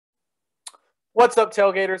What's up,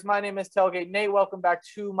 Tailgaters? My name is Tailgate Nate. Welcome back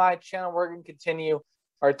to my channel. We're going to continue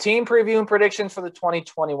our team preview and predictions for the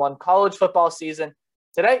 2021 college football season.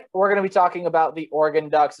 Today, we're going to be talking about the Oregon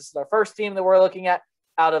Ducks. This is our first team that we're looking at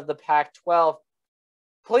out of the Pac-12.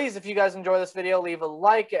 Please, if you guys enjoy this video, leave a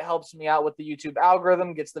like. It helps me out with the YouTube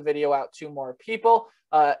algorithm, gets the video out to more people.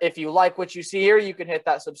 If you like what you see here, you can hit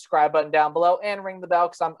that subscribe button down below and ring the bell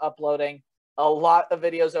because I'm uploading a lot of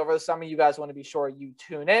videos over the summer. You guys want to be sure you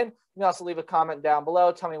tune in. You can also leave a comment down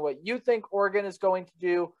below. Tell me what you think Oregon is going to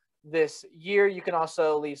do this year. You can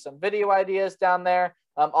also leave some video ideas down there.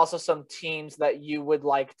 Also some teams that you would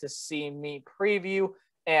like to see me preview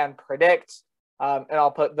and predict. And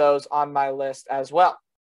I'll put those on my list as well.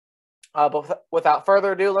 But without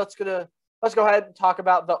further ado, let's go ahead and talk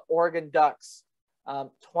about the Oregon Ducks.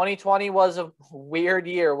 2020 was a weird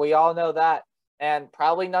year. We all know that. And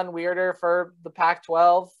probably none weirder for the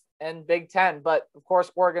Pac-12 and Big Ten. But, of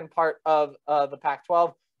course, Oregon, part of the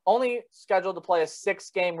Pac-12, only scheduled to play a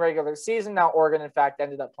 6-game regular season. Now, Oregon, in fact,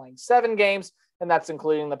 ended up playing 7 games, and that's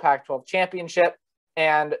including the Pac-12 championship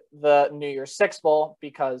and the New Year's Six Bowl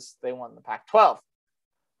because they won the Pac-12.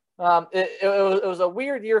 It was a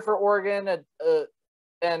weird year for Oregon,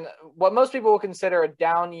 and what most people would consider a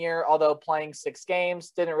down year, although playing 6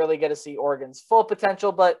 games, didn't really get to see Oregon's full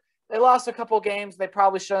potential, but they lost a couple games they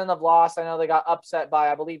probably shouldn't have lost. I know they got upset by,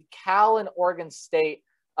 I believe, Cal and Oregon State,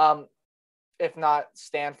 if not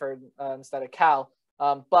Stanford instead of Cal.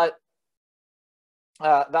 But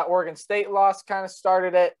that Oregon State loss kind of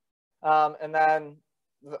started it, and then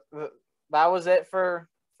that was it for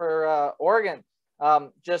Oregon.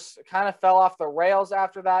 Just kind of fell off the rails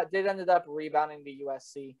after that. Did ended up rebounding to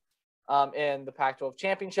USC in the Pac-12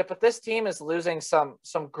 championship. But this team is losing some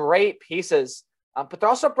great pieces. But they're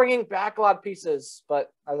also bringing back a lot of pieces. But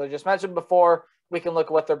as I just mentioned before, we can look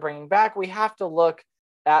at what they're bringing back. We have to look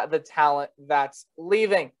at the talent that's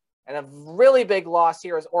leaving. And a really big loss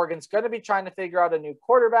here is Oregon's going to be trying to figure out a new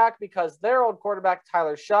quarterback because their old quarterback,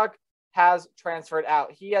 Tyler Shuck, has transferred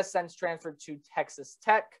out. He has since transferred to Texas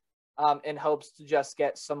Tech in hopes to just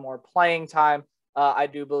get some more playing time. I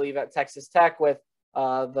do believe at Texas Tech with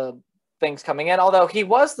the things coming in, although he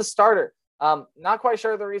was the starter. Not quite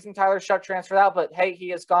sure the reason Tyler Shuck transferred out, but hey,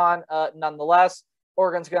 he is gone nonetheless.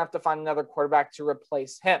 Oregon's going to have to find another quarterback to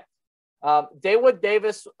replace him. Dawood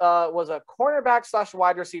Davis was a cornerback /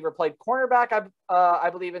 wide receiver, played cornerback, I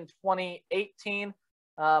believe, in 2018.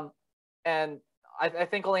 And I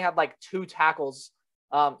think only had like 2 tackles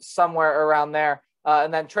somewhere around there.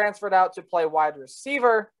 And then transferred out to play wide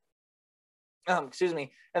receiver. And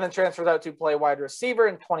then transferred out to play wide receiver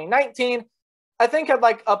in 2019. I think had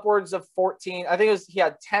like upwards of 14. I think he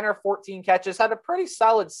had 10 or 14 catches, had a pretty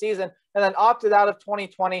solid season, and then opted out of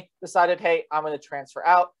 2020, decided, hey, I'm going to transfer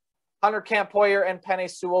out. Hunter Campoyer and Penei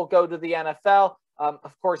Sewell go to the NFL.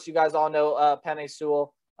 Of course, you guys all know Penei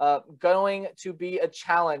Sewell going to be a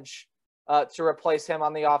challenge to replace him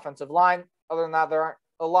on the offensive line. Other than that, there aren't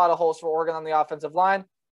a lot of holes for Oregon on the offensive line.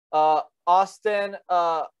 Austin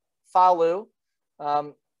Falu,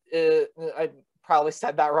 I probably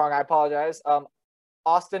said that wrong. I apologize.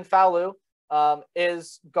 Austin Falu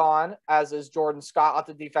is gone, as is Jordan Scott off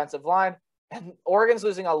the defensive line. And Oregon's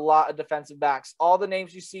losing a lot of defensive backs. All the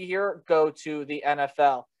names you see here go to the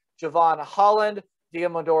NFL. Javon Holland,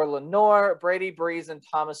 Diamondor Lenore, Brady Breeze, and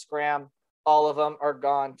Thomas Graham. All of them are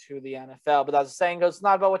gone to the NFL. But as the saying goes, it's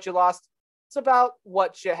not about what you lost. It's about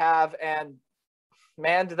what you have. And,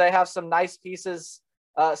 man, do they have some nice pieces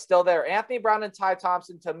still there. Anthony Brown and Ty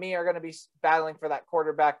Thompson, to me, are going to be battling for that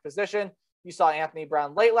quarterback position. You saw Anthony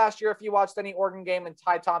Brown late last year if you watched any Oregon game, and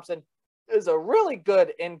Ty Thompson is a really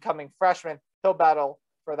good incoming freshman. He'll battle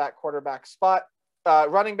for that quarterback spot.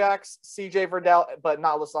 Running backs, CJ Verdell, but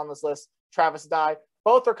not listed on this list, Travis Dye.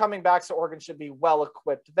 Both are coming back, so Oregon should be well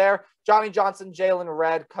equipped there. Johnny Johnson, Jalen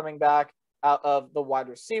Redd coming back out of the wide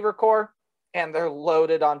receiver core. And they're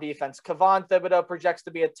loaded on defense. Kevon Thibodeau projects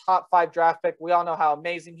to be a top 5 draft pick. We all know how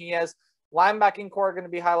amazing he is. Linebacking core are going to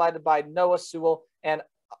be highlighted by Noah Sewell and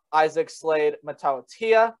Isaac Slade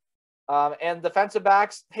Matautia. And defensive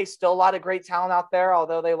backs, hey, still a lot of great talent out there,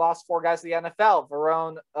 although they lost 4 guys to the NFL.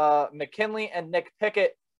 Verone McKinley and Nick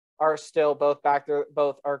Pickett are still both back there.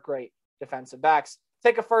 Both are great defensive backs.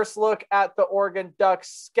 Take a first look at the Oregon Ducks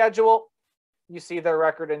schedule. You see their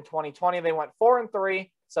record in 2020. They went 4-3.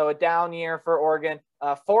 So a down year for Oregon,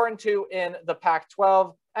 4-2 in the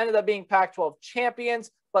Pac-12, ended up being Pac-12 champions,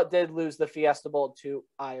 but did lose the Fiesta Bowl to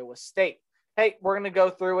Iowa State. Hey, we're going to go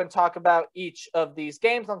through and talk about each of these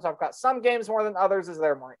games. I'm talking about some games more than others as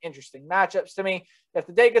they're more interesting matchups to me. If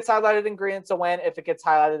the day gets highlighted in green, it's a win. If it gets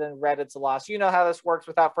highlighted in red, it's a loss. You know how this works.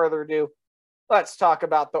 Without further ado, let's talk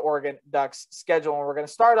about the Oregon Ducks schedule. And we're going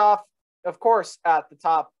to start off, of course, at the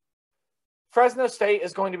top. Fresno State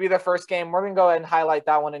is going to be their first game. We're going to go ahead and highlight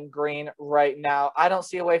that one in green right now. I don't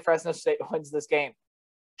see a way Fresno State wins this game.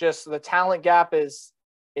 Just the talent gap is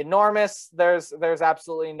enormous. There's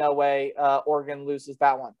absolutely no way Oregon loses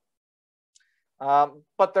that one.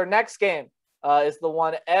 But their next game is the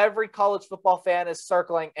one every college football fan is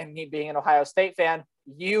circling, and me being an Ohio State fan,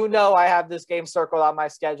 you know I have this game circled on my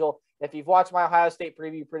schedule. If you've watched my Ohio State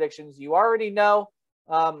preview predictions, you already know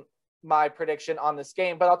my prediction on this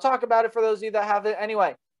game, but I'll talk about it for those of you that haven't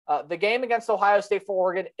anyway. The game against Ohio State for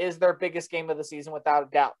Oregon is their biggest game of the season, without a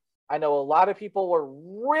doubt. I know a lot of people were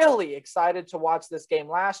really excited to watch this game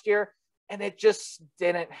last year, and it just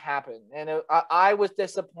didn't happen. And I was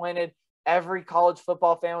disappointed. Every college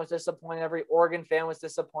football fan was disappointed. Every Oregon fan was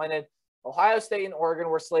disappointed. Ohio State and Oregon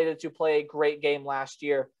were slated to play a great game last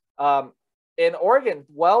year. In Oregon,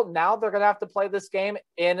 well, now they're going to have to play this game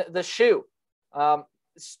in the shoe.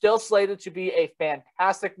 Still slated to be a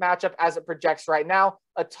fantastic matchup as it projects right now.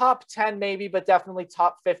 A top 10 maybe, but definitely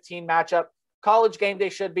top 15 matchup. College game day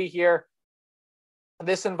should be here.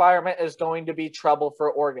 This environment is going to be trouble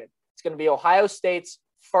for Oregon. It's going to be Ohio State's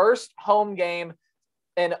first home game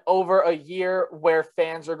in over a year where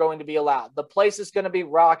fans are going to be allowed. The place is going to be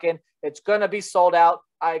rocking. It's going to be sold out.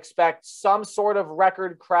 I expect some sort of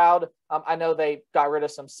record crowd. I know they got rid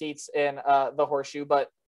of some seats in the Horseshoe, but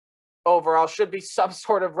overall should be some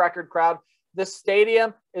sort of record crowd. The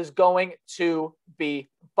stadium is going to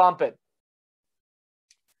be bumping.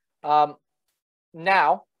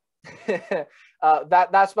 Now,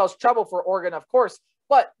 that spells trouble for Oregon, of course,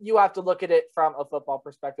 but you have to look at it from a football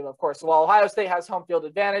perspective, of course. While Ohio State has home field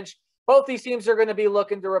advantage, both these teams are going to be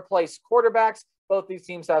looking to replace quarterbacks. Both these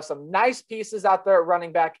teams have some nice pieces out there at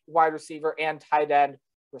running back, wide receiver, and tight end,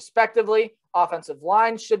 respectively. Offensive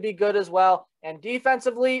line should be good as well. And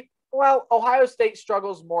defensively, well, Ohio State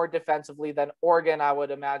struggles more defensively than Oregon, I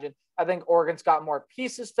would imagine. I think Oregon's got more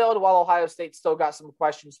pieces filled, while Ohio State still got some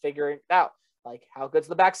questions figuring it out. Like, how good's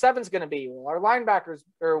the back seven's going to be? Will our linebackers,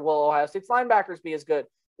 or will Ohio State's linebackers be as good?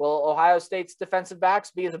 Will Ohio State's defensive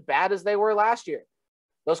backs be as bad as they were last year?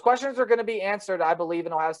 Those questions are going to be answered, I believe,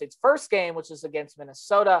 in Ohio State's first game, which is against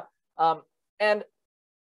Minnesota. And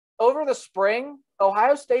over the spring,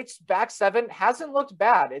 Ohio State's back seven hasn't looked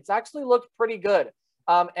bad. It's actually looked pretty good.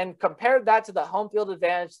 And compared that to the home field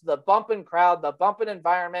advantage, the bumping crowd, the bumping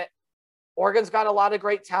environment, Oregon's got a lot of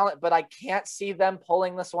great talent, but I can't see them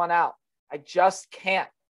pulling this one out. I just can't.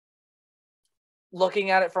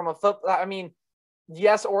 Looking at it from a football, I mean,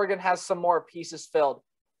 yes, Oregon has some more pieces filled,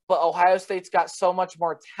 but Ohio State's got so much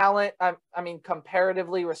more talent. I mean,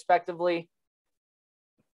 comparatively, respectively,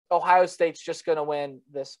 Ohio State's just going to win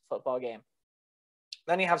this football game.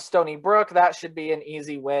 Then you have Stony Brook. That should be an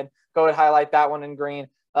easy win. Go ahead and highlight that one in green,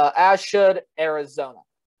 as should Arizona.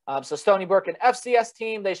 So Stony Brook, an FCS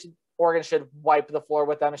team, Oregon should wipe the floor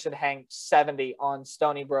with them. It should hang 70 on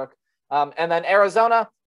Stony Brook. And then Arizona,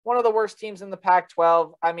 one of the worst teams in the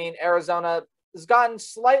Pac-12. I mean, Arizona has gotten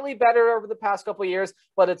slightly better over the past couple of years,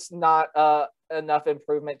 but it's not enough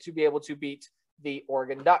improvement to be able to beat the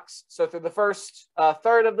Oregon Ducks. So through the first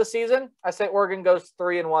third of the season, I say Oregon goes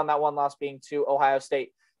 3-1, that one loss being to Ohio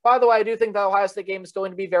State. By the way, I do think the Ohio State game is going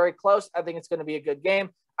to be very close. I think it's going to be a good game.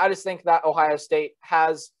 I just think that Ohio State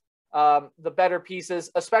has the better pieces,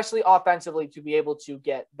 especially offensively, to be able to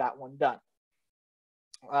get that one done.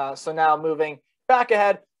 So now moving back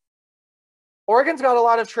ahead, Oregon's got a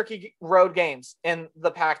lot of tricky road games in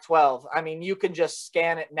the Pac-12. I mean, you can just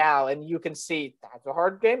scan it now and you can see that's a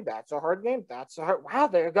hard game. That's a hard game. That's a hard. Wow,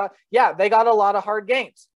 they got a lot of hard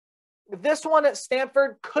games. This one at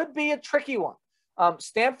Stanford could be a tricky one.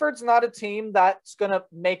 Stanford's not a team that's going to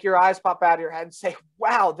make your eyes pop out of your head and say,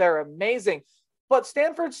 wow, they're amazing. But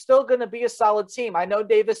Stanford's still going to be a solid team. I know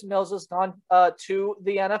Davis Mills has gone to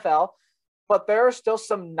the NFL, but there are still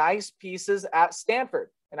some nice pieces at Stanford.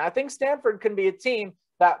 And I think Stanford can be a team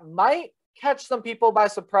that might catch some people by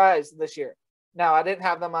surprise this year. Now, I didn't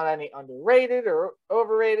have them on any underrated or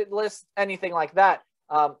overrated list, anything like that.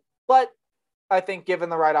 But I think given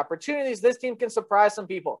the right opportunities, this team can surprise some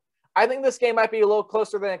people. I think this game might be a little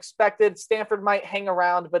closer than expected. Stanford might hang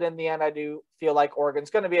around, but in the end, I do feel like Oregon's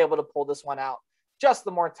going to be able to pull this one out. Just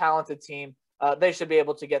the more talented team. They should be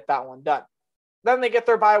able to get that one done. Then they get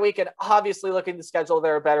their bye week, and obviously looking to schedule,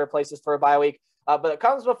 there are better places for a bye week. But it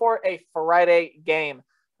comes before a Friday game.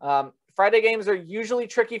 Friday games are usually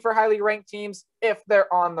tricky for highly ranked teams if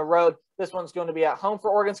they're on the road. This one's going to be at home for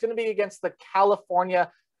Oregon. It's going to be against the California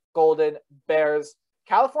Golden Bears.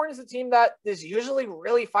 California is a team that is usually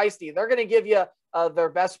really feisty. They're going to give you their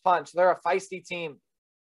best punch. They're a feisty team.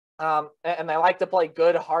 And they like to play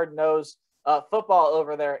good, hard-nosed football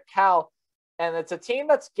over there at Cal. And it's a team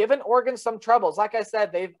that's given Oregon some troubles. Like I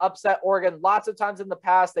said, they've upset Oregon lots of times in the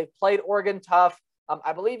past. They've played Oregon tough.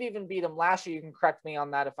 I believe even beat them last year. You can correct me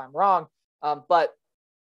on that if I'm wrong. But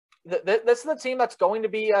this is the team that's going to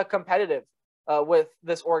be competitive with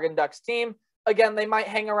this Oregon Ducks team. Again, they might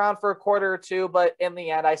hang around for a quarter or two, but in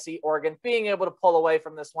the end, I see Oregon being able to pull away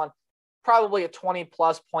from this one. Probably a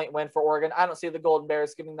 20-plus point win for Oregon. I don't see the Golden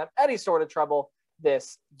Bears giving them any sort of trouble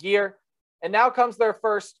this year. And now comes their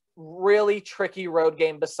first really tricky road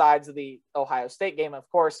game besides the Ohio State game, of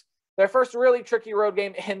course. Their first really tricky road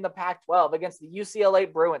game in the Pac-12 against the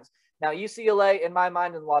UCLA Bruins. Now, UCLA, in my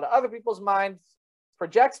mind and a lot of other people's minds,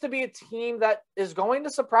 projects to be a team that is going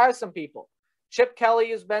to surprise some people. Chip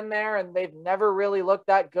Kelly has been there, and they've never really looked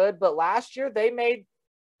that good. But last year, they made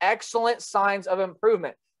excellent signs of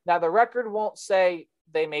improvement. Now, the record won't say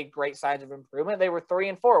they made great signs of improvement. They were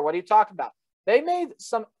 3-4. What are you talking about? They made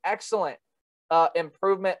some excellent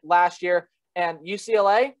improvement last year, and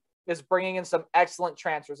UCLA is bringing in some excellent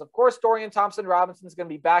transfers. Of course, Dorian Thompson-Robinson is going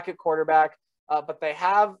to be back at quarterback, but they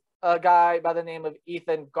have a guy by the name of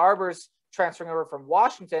Ethan Garbers transferring over from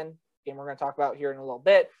Washington, game we're going to talk about here in a little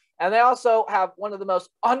bit. And they also have one of the most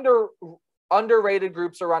underrated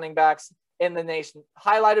groups of running backs in the nation,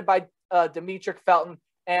 highlighted by Demetric Felton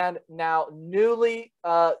and now newly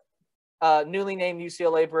named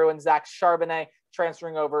UCLA Bruin Zach Charbonnet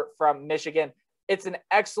transferring over from Michigan. It's an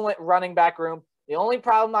excellent running back room. The only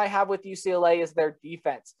problem I have with UCLA is their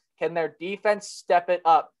defense. Can their defense step it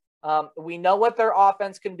up? We know what their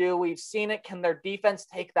offense can do. We've seen it. Can their defense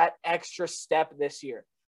take that extra step this year?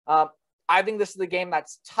 I think this is the game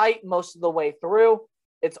that's tight most of the way through.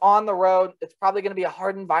 It's on the road. It's probably going to be a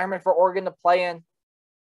hard environment for Oregon to play in.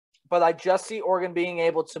 But I just see Oregon being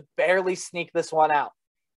able to barely sneak this one out.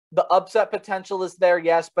 The upset potential is there,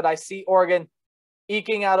 yes, but I see Oregon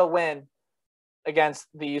eking out a win against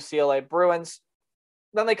the UCLA Bruins.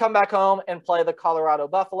 Then they come back home and play the Colorado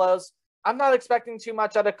Buffaloes. I'm not expecting too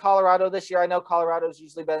much out of Colorado this year. I know Colorado's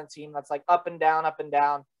usually been a team that's like up and down, up and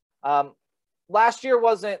down. Last year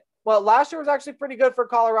was actually pretty good for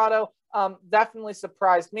Colorado. Definitely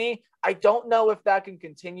surprised me. I don't know if that can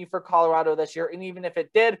continue for Colorado this year. And even if it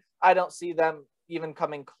did, I don't see them even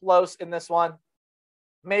coming close in this one.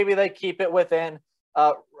 Maybe they keep it within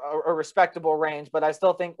a respectable range, but I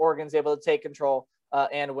still think Oregon's able to take control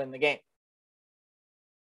and win the game.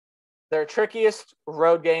 Their trickiest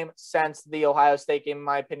road game since the Ohio State game, in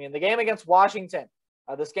my opinion, the game against Washington.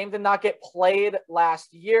 This game did not get played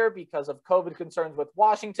last year because of COVID concerns with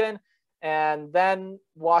Washington. And then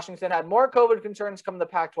Washington had more COVID concerns come the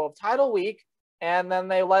Pac-12 title week, and then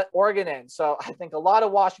they let Oregon in. So I think a lot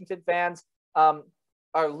of Washington fans are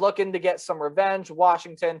looking to get some revenge.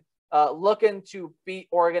 Washington looking to beat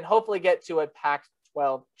Oregon, hopefully get to a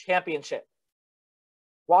Pac-12 championship.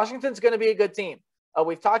 Washington's going to be a good team.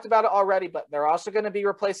 We've talked about it already, but they're also going to be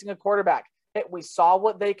replacing a quarterback. We saw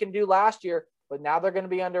what they can do last year, but now they're going to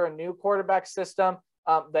be under a new quarterback system.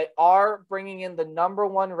 They are bringing in the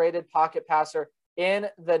 #1 rated pocket passer in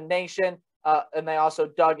the nation, and they also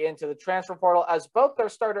dug into the transfer portal as both their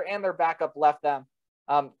starter and their backup left them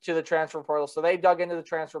to the transfer portal. So they dug into the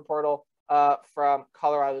transfer portal from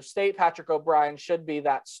Colorado State. Patrick O'Brien should be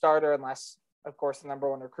that starter unless, of course, the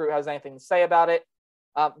 #1 recruit has anything to say about it.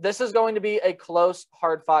 This is going to be a close,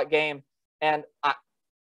 hard-fought game, and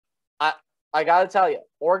I got to tell you,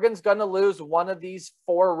 Oregon's going to lose one of these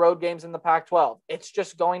 4 road games in the Pac-12. It's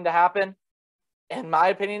just going to happen. In my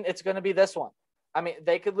opinion, it's going to be this one. I mean,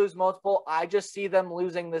 they could lose multiple. I just see them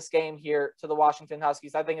losing this game here to the Washington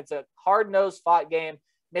Huskies. I think it's a hard-nosed fought game.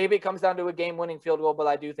 Maybe it comes down to a game-winning field goal, but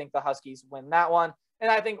I do think the Huskies win that one.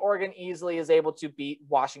 And I think Oregon easily is able to beat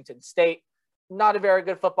Washington State. Not a very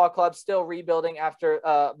good football club, still rebuilding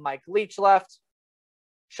after Mike Leach left.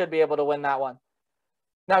 Should be able to win that one.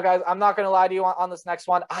 Now, guys, I'm not going to lie to you on this next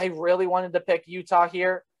one. I really wanted to pick Utah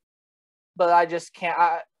here, but I just can't.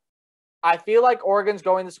 I feel like Oregon's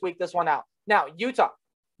going to squeak this one out. Now, Utah,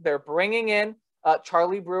 they're bringing in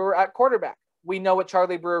Charlie Brewer at quarterback. We know what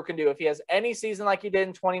Charlie Brewer can do. If he has any season like he did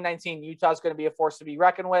in 2019, Utah's going to be a force to be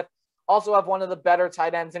reckoned with. Also have one of the better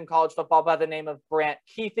tight ends in college football by the name of Brant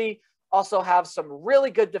Keithy. Also have some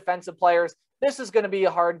really good defensive players. This is going to be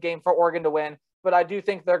a hard game for Oregon to win, but I do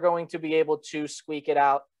think they're going to be able to squeak it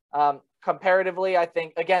out. Comparatively, I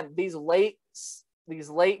think, again, these late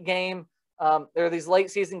season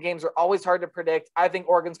games are always hard to predict. I think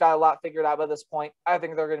Oregon's got a lot figured out by this point. I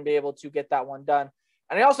think they're going to be able to get that one done.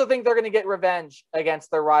 And I also think they're going to get revenge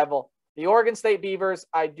against their rival. The Oregon State Beavers,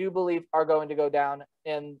 I do believe, are going to go down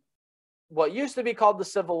in what used to be called the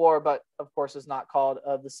Civil War, but of course is not called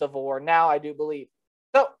the Civil War now, I do believe.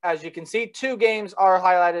 So as you can see, 2 games are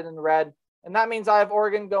highlighted in red, and that means I have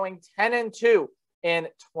Oregon going 10-2 in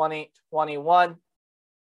 2021.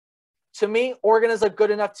 To me, Oregon is a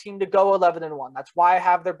good enough team to go 11-1. That's why I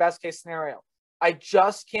have their best case scenario. I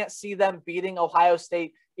just can't see them beating Ohio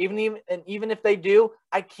State. Even if they do,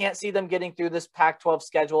 I can't see them getting through this Pac-12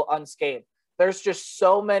 schedule unscathed. There's just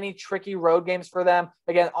so many tricky road games for them.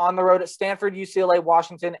 Again, on the road at Stanford, UCLA,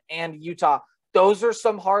 Washington, and Utah. Those are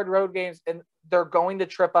some hard road games, and they're going to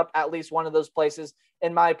trip up at least one of those places,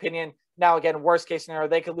 in my opinion. Now, again, worst case scenario,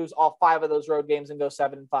 they could lose all 5 of those road games and go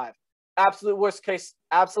 7-5. Absolute worst case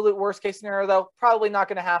scenario, though, probably not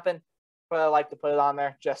going to happen. But I like to put it on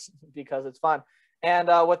there just because it's fun. And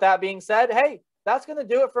with that being said, hey, that's going to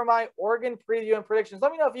do it for my Oregon preview and predictions.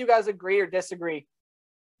 Let me know if you guys agree or disagree.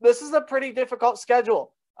 This is a pretty difficult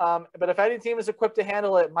schedule, but if any team is equipped to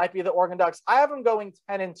handle it, it might be the Oregon Ducks. I have them going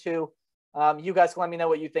 10-2. You guys can let me know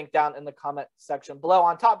what you think down in the comment section below.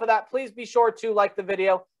 On top of that, please be sure to like the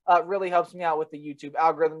video. It really helps me out with the YouTube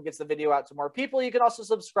algorithm, gets the video out to more people. You can also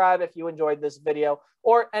subscribe if you enjoyed this video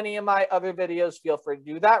or any of my other videos. Feel free to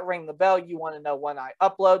do that. Ring the bell. You want to know when I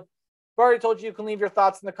upload. I've already told you can leave your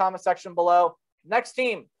thoughts in the comment section below. Next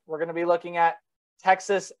team, we're going to be looking at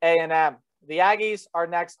Texas A&M. The Aggies are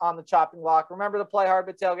next on the chopping block. Remember to play hard,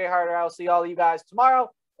 but tailgate harder. I'll see all of you guys tomorrow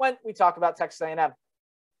when we talk about Texas A&M.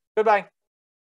 Goodbye.